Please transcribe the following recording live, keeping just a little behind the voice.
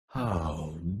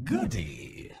Oh,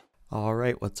 goody.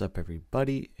 Alright, what's up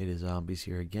everybody? It is Zombies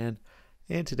here again,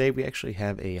 and today we actually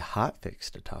have a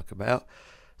hotfix to talk about.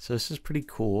 So this is pretty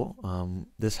cool.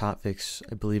 This hotfix,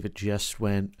 I believe it just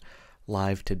went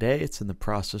live today. It's in the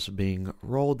process of being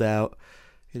rolled out.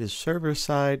 It is server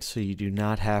side, so you do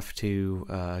not have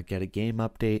to get a game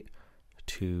update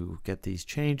to get these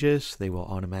changes. They will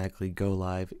automatically go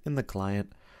live in the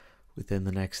client within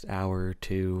the next hour or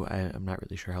two. I'm not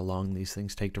really sure how long these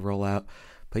things take to roll out,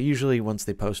 but usually once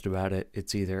they post about it,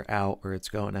 it's either out or it's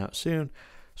going out soon.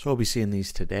 So we'll be seeing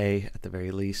these today at the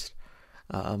very least.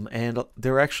 And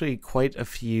there were actually quite a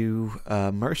few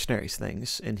Mercenaries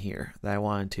things in here that I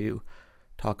wanted to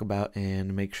talk about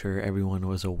and make sure everyone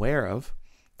was aware of.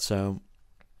 So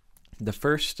the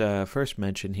first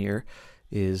mention here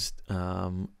is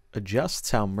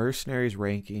adjusts how Mercenaries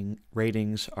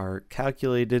ratings are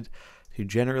calculated to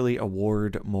generally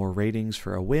award more ratings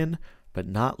for a win, but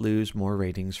not lose more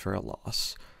ratings for a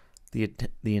loss. The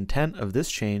intent of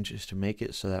this change is to make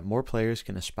it so that more players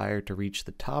can aspire to reach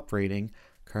the top rating,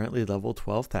 currently level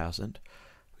 12,000.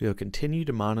 We will continue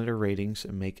to monitor ratings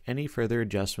and make any further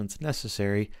adjustments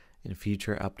necessary in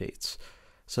future updates.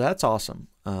 So that's awesome.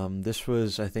 This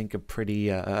was, I think, a pretty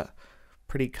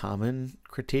common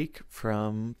critique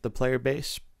from the player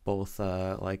base, both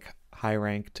like high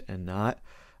ranked and not.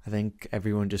 I think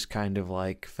everyone just kind of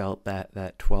like felt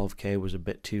that 12k was a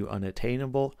bit too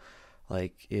unattainable.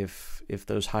 Like if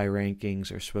those high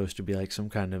rankings are supposed to be like some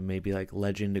kind of maybe like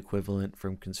legend equivalent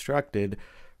from Constructed,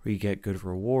 where you get good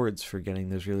rewards for getting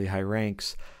those really high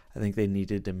ranks, I think they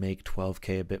needed to make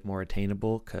 12k a bit more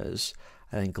attainable, because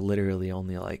I think literally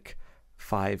only like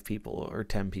 5 people or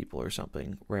 10 people or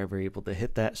something were ever able to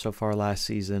hit that so far last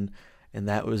season, and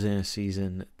that was in a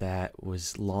season that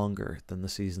was longer than the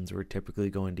seasons we're typically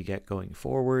going to get going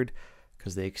forward,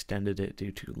 because they extended it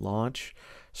due to launch.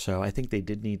 So I think they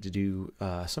did need to do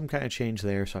some kind of change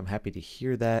there, so I'm happy to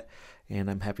hear that, and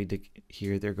I'm happy to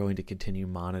hear they're going to continue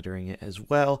monitoring it as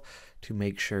well to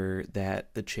make sure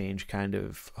that the change kind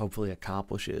of hopefully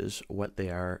accomplishes what they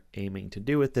are aiming to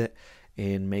do with it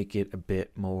and make it a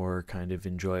bit more kind of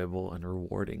enjoyable and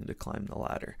rewarding to climb the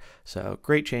ladder. So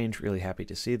great change, really happy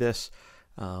to see this.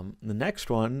 The next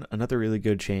one, another really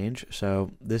good change.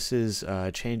 So this is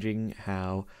changing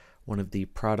how one of the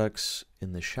products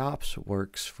in the shops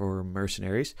works for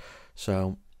Mercenaries.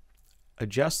 So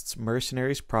adjusts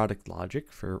Mercenaries product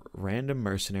logic for random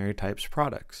mercenary types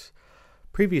products.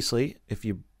 Previously, if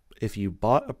you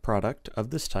bought a product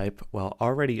of this type while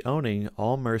already owning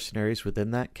all mercenaries within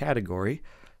that category,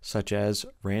 such as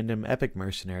random epic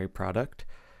mercenary product,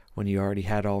 when you already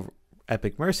had all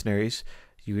epic mercenaries,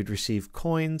 you would receive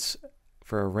coins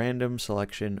for a random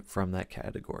selection from that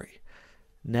category.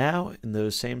 Now, in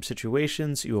those same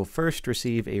situations, you will first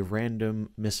receive a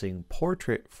random missing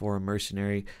portrait for a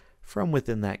mercenary from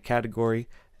within that category,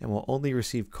 and will only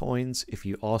receive coins if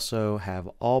you also have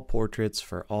all portraits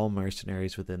for all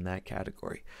mercenaries within that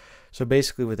category. So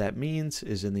basically what that means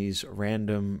is in these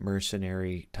random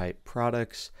mercenary type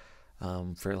products,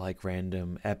 for like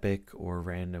random epic or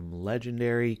random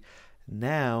legendary,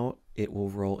 now it will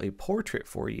roll a portrait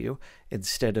for you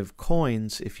instead of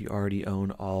coins if you already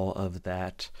own all of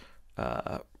that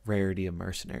rarity of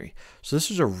mercenary. So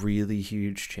this is a really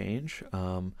huge change,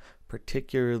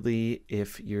 particularly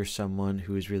if you're someone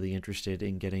who is really interested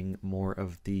in getting more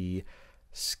of the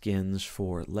skins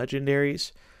for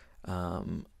legendaries.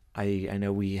 I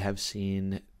know we have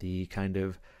seen the kind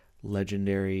of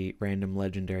random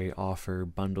legendary offer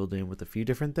bundled in with a few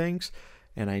different things,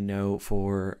 and I know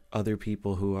for other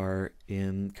people who are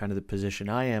in kind of the position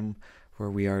I am, where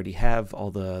we already have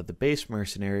all the base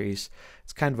mercenaries,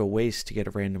 it's kind of a waste to get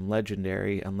a random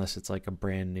legendary unless it's like a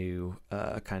brand new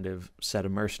kind of set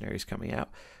of mercenaries coming out,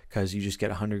 because you just get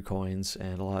 100 coins,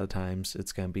 and a lot of times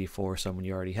it's going to be for someone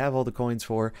you already have all the coins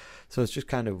for, so it's just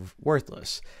kind of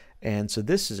worthless. And so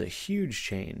this is a huge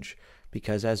change,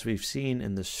 because as we've seen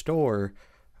in the store,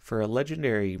 for a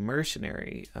legendary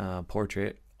mercenary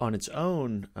portrait on its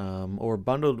own, or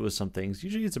bundled with some things,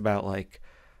 usually it's about like,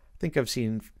 I think I've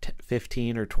seen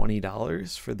 $15 or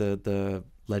 $20 for the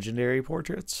legendary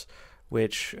portraits,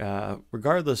 which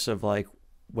regardless of like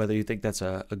whether you think that's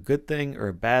a good thing or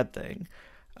a bad thing,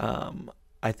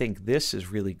 I think this is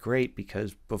really great,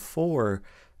 because before,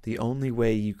 the only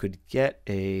way you could get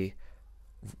a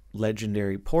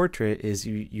legendary portrait is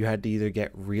you had to either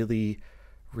get really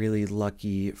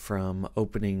lucky from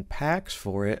opening packs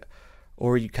for it,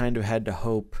 or you kind of had to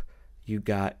hope you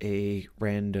got a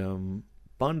random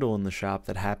bundle in the shop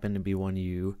that happened to be one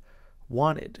you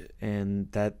wanted,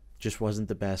 and that just wasn't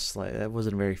the best. Like, that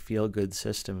wasn't a very feel-good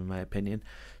system in my opinion.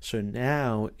 So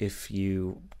now if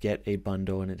you get a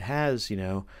bundle and it has, you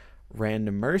know,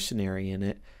 random mercenary in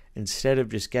it, instead of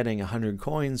just getting 100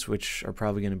 coins, which are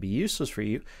probably going to be useless for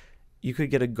you, you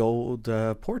could get a gold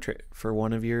portrait for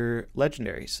one of your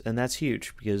legendaries. And that's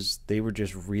huge because they were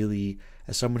just really,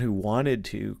 as someone who wanted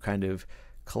to kind of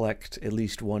collect at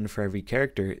least one for every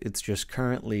character, it's just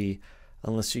currently,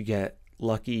 unless you get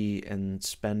lucky and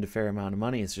spend a fair amount of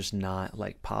money, it's just not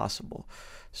like possible.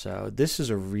 So this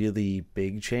is a really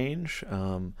big change,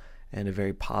 and a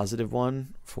very positive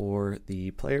one for the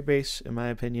player base in my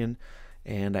opinion.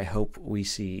 And I hope we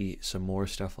see some more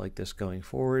stuff like this going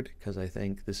forward, because I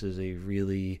think this is a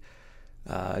really,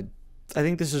 I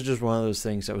think this is just one of those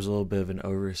things that was a little bit of an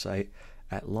oversight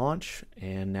at launch,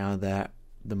 and now that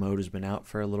the mode has been out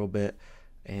for a little bit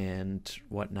and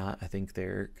whatnot, I think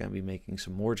they're going to be making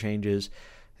some more changes.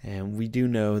 And we do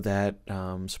know that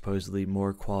supposedly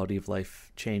more quality of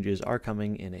life changes are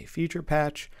coming in a future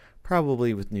patch,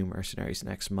 probably with new mercenaries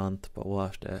next month, but we'll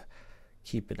have to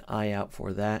keep an eye out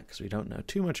for that because we don't know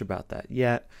too much about that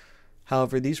yet.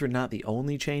 However, these were not the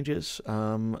only changes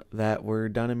that were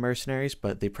done in Mercenaries,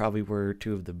 but they probably were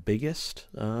two of the biggest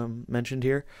mentioned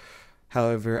here.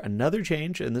 However, another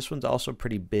change, and this one's also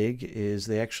pretty big, is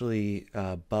they actually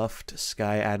buffed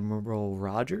Sky Admiral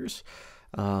Rogers.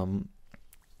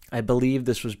 I believe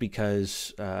this was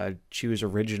because she was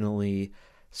originally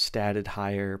statted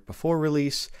higher before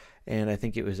release, and I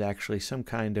think it was actually some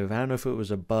kind of, I don't know if it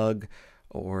was a bug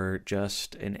or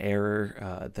just an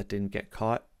error that didn't get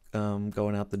caught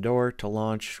going out the door to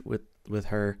launch with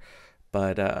her.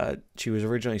 But she was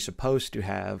originally supposed to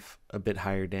have a bit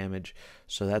higher damage,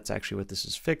 so that's actually what this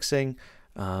is fixing.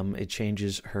 It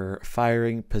changes her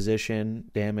firing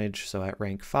position damage, so at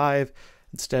rank 5,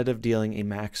 instead of dealing a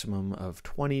maximum of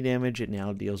 20 damage, it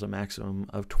now deals a maximum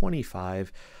of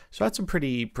 25. So that's a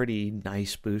pretty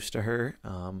nice boost to her.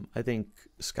 I think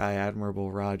Sky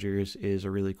Admiral Rogers is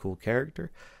a really cool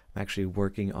character. I'm actually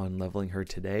working on leveling her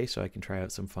today so I can try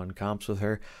out some fun comps with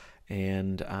her.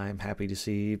 And I'm happy to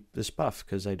see this buff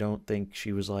because I don't think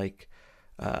she was I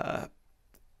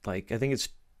think it's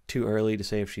too early to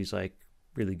say if she's like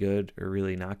really good or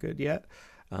really not good yet.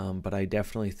 But I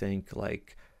definitely think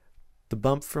like the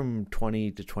bump from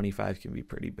 20 to 25 can be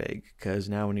pretty big, because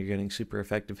now when you're getting super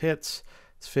effective hits,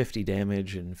 it's 50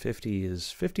 damage, and 50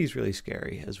 is really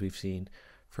scary, as we've seen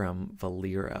from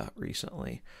Valeera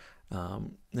recently.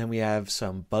 Then we have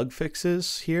some bug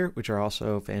fixes here, which are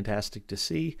also fantastic to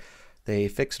see. They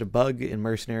fixed a bug in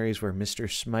Mercenaries where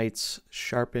Mr. Smite's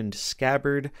sharpened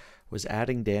scabbard was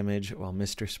adding damage while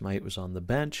Mr. Smite was on the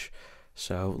bench.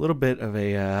 So a little bit of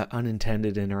a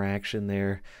unintended interaction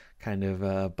there, kind of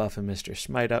buffing Mr.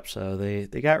 Smite up, so they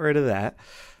got rid of that.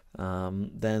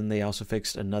 Then they also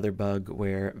fixed another bug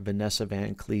where Vanessa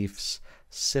Van Cleef's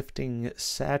sifting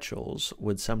satchels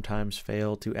would sometimes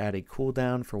fail to add a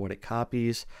cooldown for what it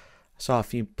copies. I saw a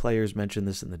few players mention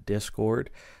this in the Discord,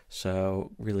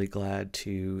 so really glad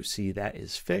to see that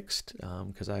is fixed,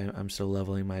 because I'm still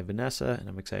leveling my Vanessa and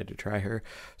I'm excited to try her.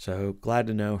 So glad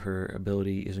to know her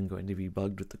ability isn't going to be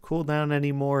bugged with the cooldown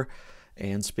anymore.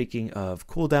 And speaking of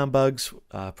cooldown bugs,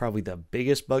 probably the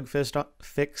biggest bug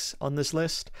fix on this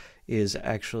list is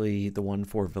actually the one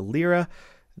for Valeera.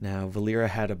 Now, Valeera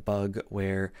had a bug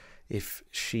where if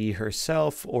she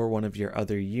herself or one of your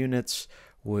other units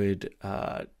would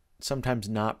sometimes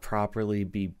not properly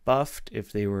be buffed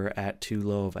if they were at too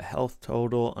low of a health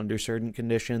total under certain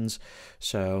conditions.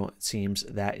 So it seems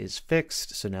that is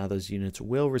fixed. So now those units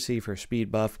will receive her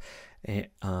speed buff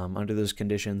under those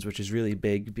conditions, which is really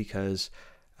big because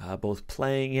both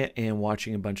playing it and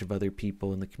watching a bunch of other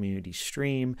people in the community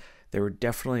stream, there were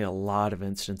definitely a lot of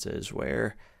instances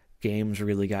where games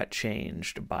really got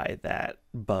changed by that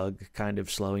bug kind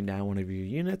of slowing down one of your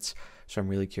units. So I'm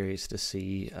really curious to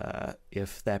see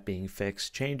if that being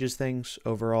fixed changes things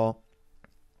overall.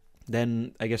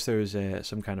 Then I guess there was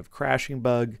some kind of crashing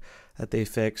bug that they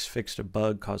fixed a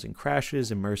bug causing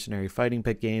crashes in mercenary fighting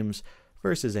pit games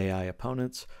versus AI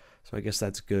opponents. So I guess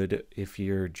that's good if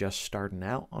you're just starting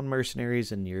out on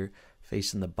Mercenaries and you're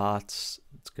facing the bots.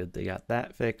 It's good they got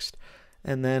that fixed.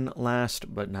 And then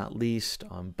last but not least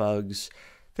on bugs,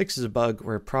 fixes a bug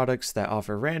where products that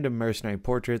offer random mercenary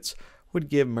portraits would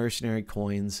give mercenary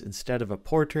coins instead of a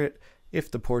portrait if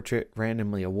the portrait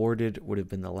randomly awarded would have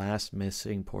been the last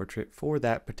missing portrait for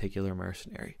that particular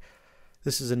mercenary.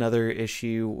 This is another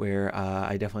issue where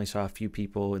I definitely saw a few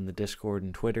people in the Discord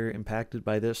and Twitter impacted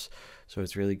by this, so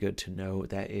it's really good to know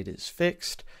that it is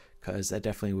fixed, because that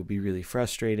definitely would be really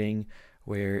frustrating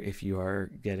where if you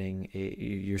are getting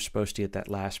you're supposed to get that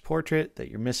last portrait that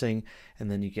you're missing,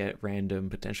 and then you get random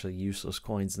potentially useless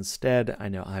coins instead. I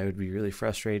know I would be really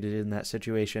frustrated in that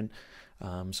situation.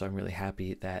 So I'm really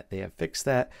happy that they have fixed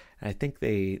that. And I think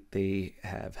they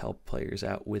have helped players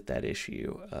out with that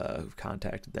issue, who've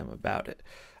contacted them about it.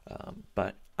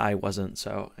 But I wasn't,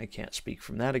 so I can't speak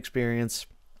from that experience.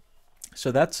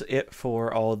 So that's it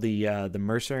for all the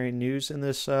mercenary news in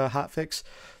this hotfix.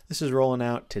 This is rolling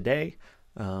out today.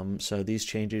 So these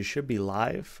changes should be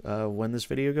live when this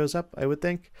video goes up, I would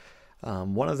think.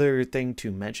 One other thing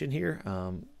to mention here,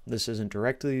 this isn't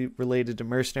directly related to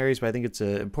mercenaries, but I think it's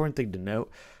an important thing to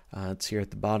note. It's here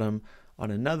at the bottom. On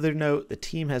another note, the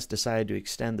team has decided to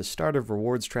extend the start of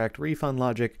rewards tracked refund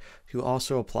logic to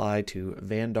also apply to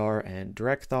Vandar and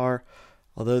Drekthar.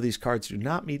 Although these cards do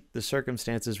not meet the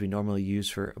circumstances we normally use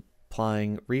for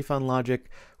applying refund logic,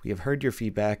 we have heard your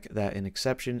feedback that an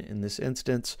exception in this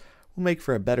instance will make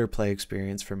for a better play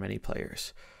experience for many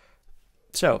players.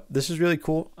 So this is really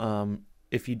cool.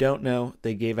 If you don't know,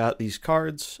 they gave out these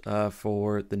cards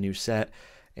for the new set,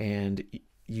 and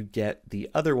you get the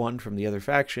other one from the other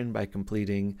faction by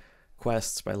completing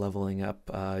quests, by leveling up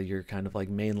your kind of like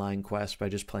mainline quest by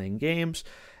just playing games,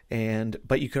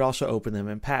 but you could also open them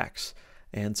in packs.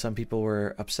 And some people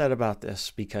were upset about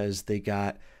this because they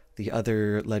got the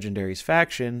other Legendaries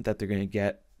faction that they're going to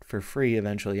get for free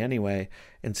eventually anyway,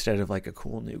 instead of like a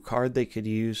cool new card they could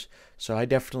use. So I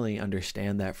definitely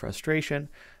understand that frustration,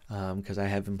 because I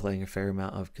have been playing a fair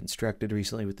amount of Constructed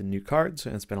recently with the new cards,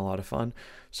 and it's been a lot of fun.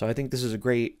 So I think this is a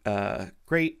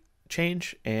great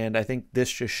change, and I think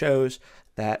this just shows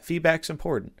that feedback's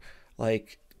important.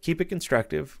 Like, keep it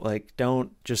constructive. Like,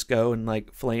 don't just go and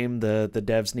like flame the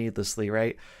devs needlessly,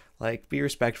 right? Like, be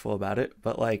respectful about it,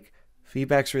 but like,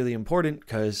 feedback's really important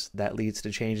because that leads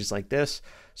to changes like this.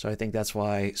 So I think that's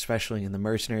why, especially in the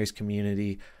mercenaries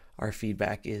community, our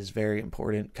feedback is very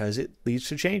important because it leads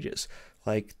to changes.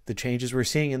 Like, the changes we're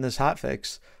seeing in this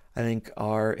hotfix, I think,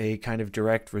 are a kind of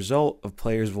direct result of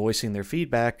players voicing their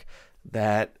feedback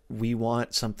that we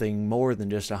want something more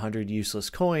than just 100 useless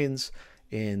coins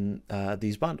in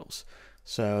these bundles.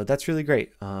 So that's really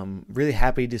great. Really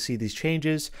happy to see these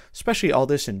changes, especially all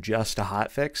this in just a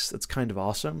hotfix. That's kind of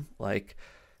awesome. Like,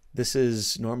 this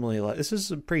is normally this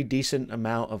is a pretty decent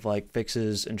amount of like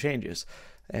fixes and changes.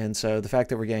 And so the fact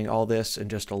that we're getting all this in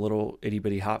just a little itty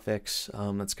bitty hotfix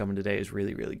that's coming today is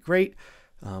really, really great.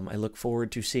 I look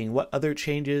forward to seeing what other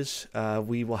changes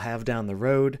we will have down the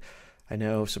road. I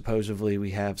know supposedly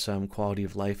we have some quality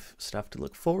of life stuff to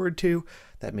look forward to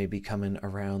that may be coming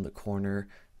around the corner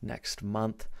next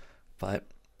month, but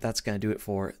that's going to do it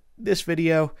for this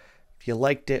video. If you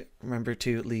liked it, remember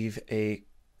to leave a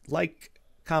like,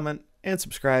 comment, and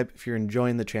subscribe if you're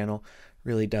enjoying the channel. It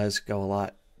really does go a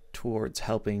lot towards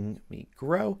helping me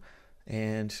grow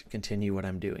and continue what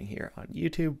I'm doing here on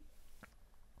YouTube.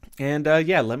 And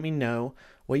yeah, let me know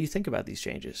what you think about these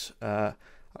changes. Are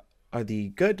they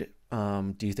good?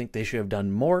 Do you think they should have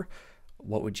done more?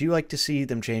 What would you like to see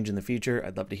them change in the future?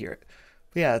 I'd love to hear it.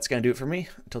 But yeah, that's going to do it for me.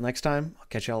 Until next time, I'll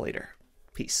catch y'all later.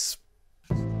 Peace.